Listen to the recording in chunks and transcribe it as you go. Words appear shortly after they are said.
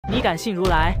你敢信如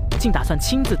来竟打算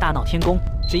亲自大闹天宫，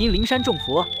只因灵山众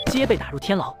佛皆被打入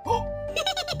天牢。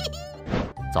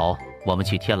走，我们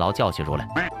去天牢教训如来。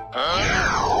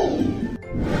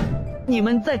你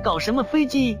们在搞什么飞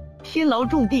机？天牢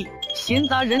重地，闲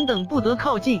杂人等不得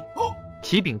靠近。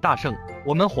启禀大圣，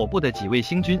我们火部的几位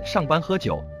星君上班喝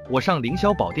酒，我上凌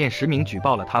霄宝殿实名举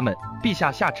报了他们，陛下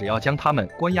下旨要将他们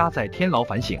关押在天牢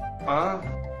反省。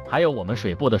还有我们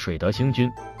水部的水德星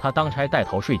君，他当差带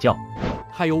头睡觉。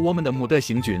还有我们的木德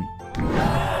星君。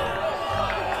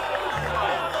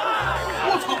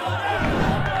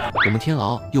我们天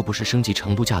牢又不是升级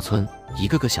成度假村，一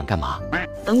个个想干嘛？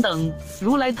等等，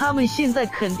如来他们现在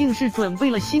肯定是准备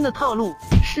了新的套路，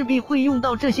势必会用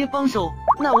到这些帮手。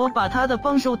那我把他的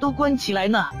帮手都关起来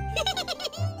呢。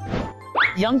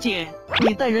杨姐，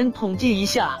你带人统计一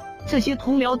下，这些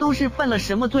同僚都是犯了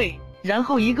什么罪，然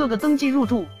后一个个登记入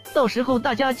住，到时候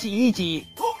大家挤一挤。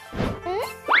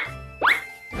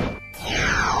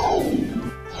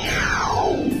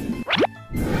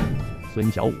孙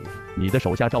小武，你的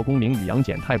手下赵公明与杨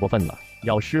戬太过分了，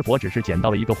药师佛只是捡到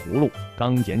了一个葫芦，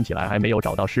刚捡起来还没有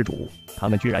找到失主，他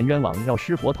们居然冤枉药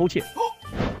师佛偷窃。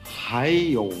还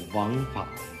有王法，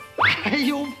还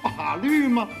有法律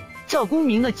吗？赵公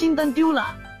明的金丹丢了，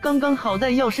刚刚好在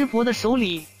药师佛的手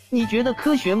里，你觉得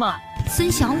科学吗？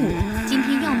孙小武，今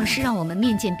天要么是让我们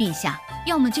面见陛下，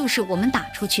要么就是我们打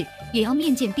出去也要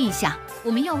面见陛下，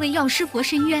我们要为药师佛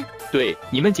伸冤。对，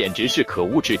你们简直是可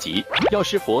恶至极！药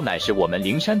师佛乃是我们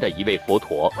灵山的一位佛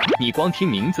陀，你光听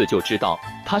名字就知道，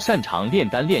他擅长炼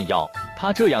丹炼药。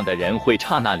他这样的人会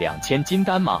差那2000金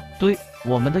丹吗？对，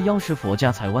我们的药师佛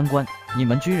家财万贯，你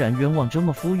们居然冤枉这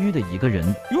么富裕的一个人。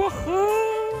哟呵，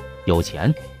有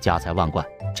钱，家财万贯，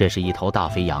这是一头大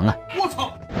肥羊啊！我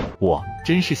操！我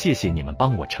真是谢谢你们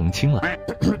帮我澄清了，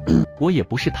我也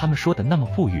不是他们说的那么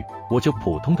富裕，我就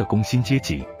普通的工薪阶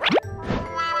级。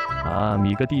啊，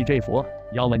你个 DJ 佛，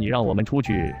要么你让我们出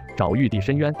去找玉帝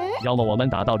申冤，要么我们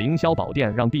打到凌霄宝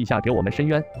殿让陛下给我们申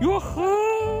冤。哟呵，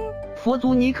佛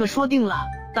祖你可说定了，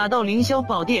打到凌霄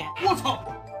宝殿。我操！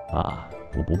啊，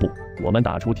不，我们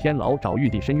打出天牢找玉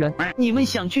帝申冤。你们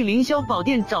想去凌霄宝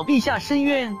殿找陛下申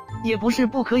冤，也不是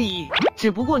不可以，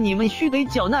只不过你们须得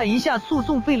缴纳一下诉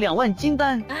讼费2万金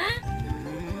丹。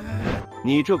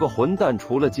你这个混蛋，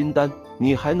除了金丹，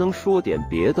你还能说点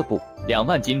别的不？2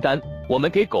万金丹，我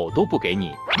们给狗都不给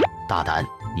你！大胆！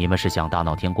你们是想大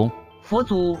闹天宫？佛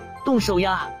祖，动手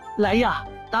呀！来呀，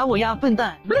打我呀，笨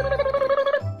蛋！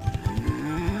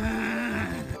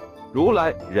如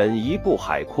来忍一步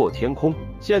海阔天空。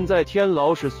现在天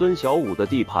牢是孙小武的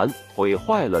地盘，毁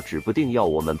坏了，指不定要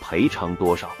我们赔偿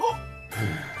多少。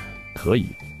可以，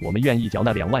我们愿意缴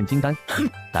纳2万金丹。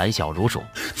胆小如鼠！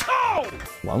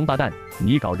王八蛋，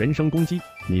你搞人身攻击，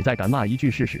你再敢骂一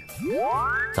句试试？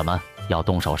怎么要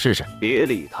动手试试？别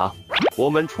理他，我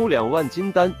们出2万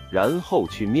金丹，然后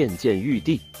去面见玉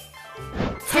帝。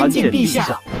参见陛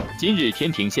下。今日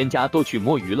天庭仙家都去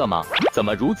摸鱼了吗？怎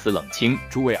么如此冷清？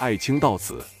诸位爱卿到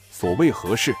此，所谓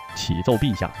何事？启奏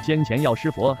陛下，先前药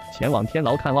师佛前往天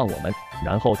牢看望我们，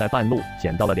然后在半路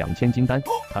捡到了2000金丹，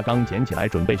他刚捡起来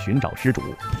准备寻找失主，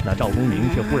那赵公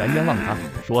明却忽然冤枉他，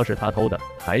说是他偷的，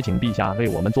还请陛下为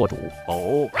我们做主。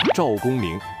哦，赵公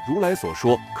明，如来所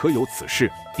说可有此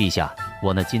事？陛下，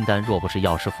我那金丹若不是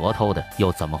药师佛偷的，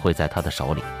又怎么会在他的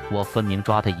手里？我分明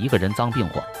抓他一个人赃并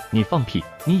获。你放屁！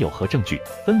你有何证据？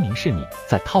分明是你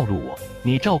在套路我。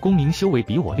你赵公明修为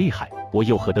比我厉害，我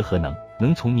又何德何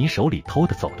能从你手里偷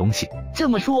得走东西？这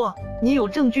么说，你有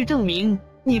证据证明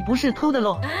你不是偷的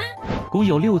喽？古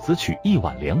有6子取1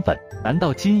碗凉粉，难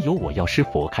道今由我药师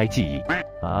佛开记忆？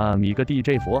啊，你个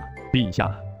DJ 佛，陛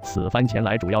下，此番前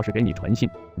来主要是给你传信，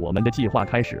我们的计划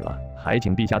开始了，还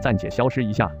请陛下暂且消失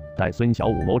一下，待孙小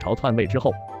武谋朝篡位之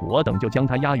后，我等就将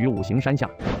他押于五行山下。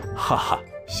哈哈，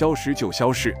消失就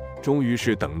消失，终于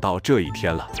是等到这一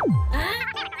天了。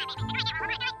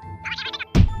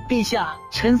陛下，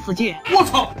臣死谏。我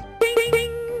操！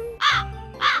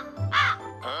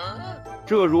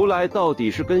这如来到底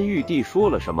是跟玉帝说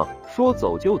了什么？说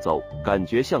走就走，感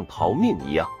觉像逃命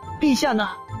一样。陛下呢？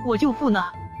我舅父呢？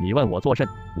你问我作甚？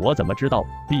我怎么知道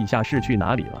陛下是去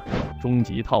哪里了？终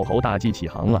极套猴大计起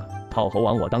航了，套猴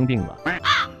王我当定了。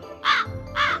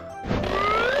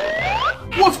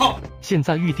我操！现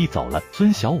在玉帝走了，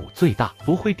孙小武最大，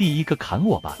不会第一个砍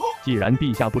我吧？既然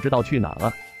陛下不知道去哪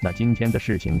了，那今天的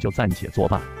事情就暂且作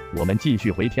罢，我们继续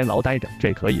回天牢待着，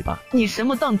这可以吧？你什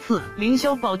么档次？凌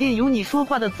霄宝殿有你说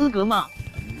话的资格吗？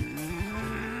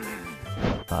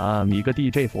啊，你个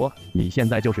DJ 佛，你现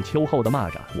在就是秋后的蚂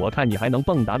蚱，我看你还能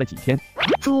蹦跶了几天？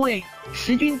诸位，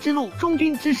时君之路，中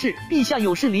君之事，陛下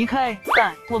有事离开，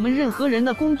但我们任何人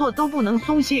的工作都不能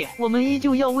松懈，我们依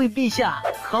旧要为陛下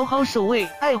好好守卫、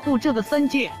爱护这个三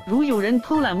界。如有人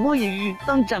偷懒摸野鱼，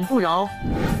当斩不饶。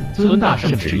遵大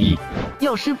圣旨意。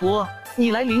药师佛，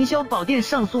你来凌霄宝殿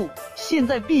上诉。现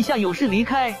在陛下有事离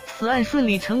开，此案顺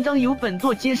理成章由本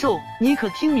座接受，你可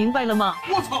听明白了吗？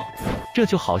我操！这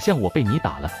就好像我被你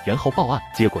打了，然后报案，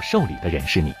结果受理的人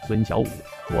是你。孙小武，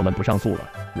我们不上诉了，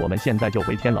我们现在就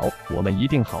回天牢，我们一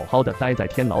定好好的待在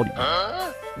天牢里。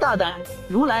大胆！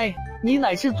如来，你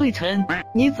乃是罪臣，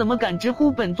你怎么敢直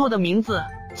呼本座的名字？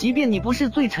即便你不是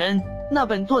罪臣，那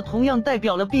本座同样代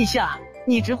表了陛下，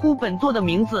你直呼本座的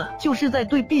名字，就是在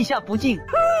对陛下不敬。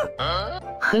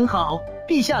很好，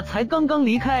陛下才刚刚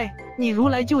离开，你如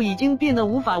来就已经变得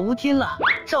无法无天了。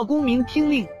赵公明听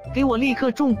令，给我立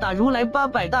刻重打如来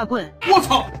800大棍！我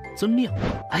操！遵命！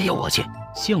哎呦我去，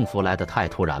幸福来得太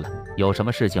突然了，有什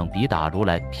么事情比打如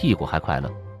来屁股还快乐？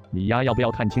你丫要不要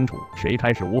看清楚，谁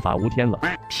开始无法无天了？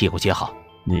屁股接好。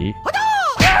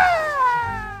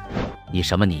你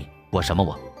什么你，我什么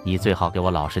我？你最好给我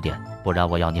老实点，不然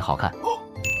我要你好看。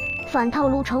反套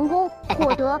路成功，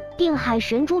获得定海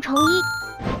神珠成衣。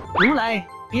如来，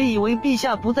别以为陛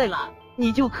下不在了，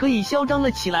你就可以嚣张了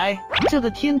起来。这个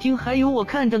天庭还有我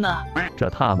看着呢。这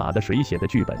他妈的谁写的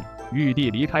剧本？玉帝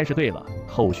离开是对了，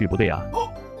后续不对啊。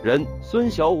人孙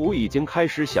小武已经开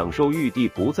始享受玉帝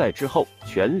不在之后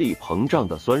权力膨胀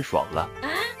的酸爽了。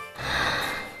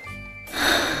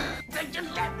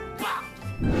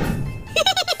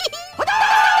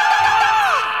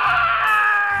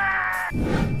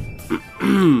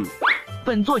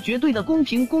本座绝对的公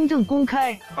平、公正、公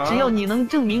开，只要你能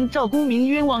证明赵公明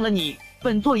冤枉了你，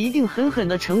本座一定狠狠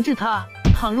地惩治他。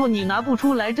倘若你拿不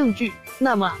出来证据，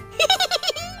那么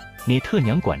你特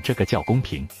娘管这个叫公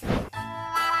平？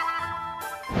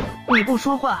你不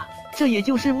说话，这也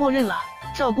就是默认了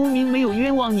赵公明没有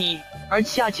冤枉你，而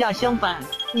恰恰相反，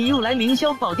你又来凌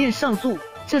霄宝殿上诉，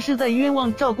这是在冤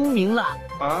枉赵公明了。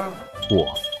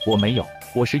我没有，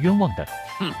我是冤枉的。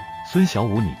哼！孙小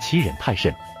武，你欺人太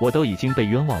甚，我都已经被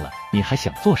冤枉了，你还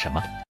想做什么？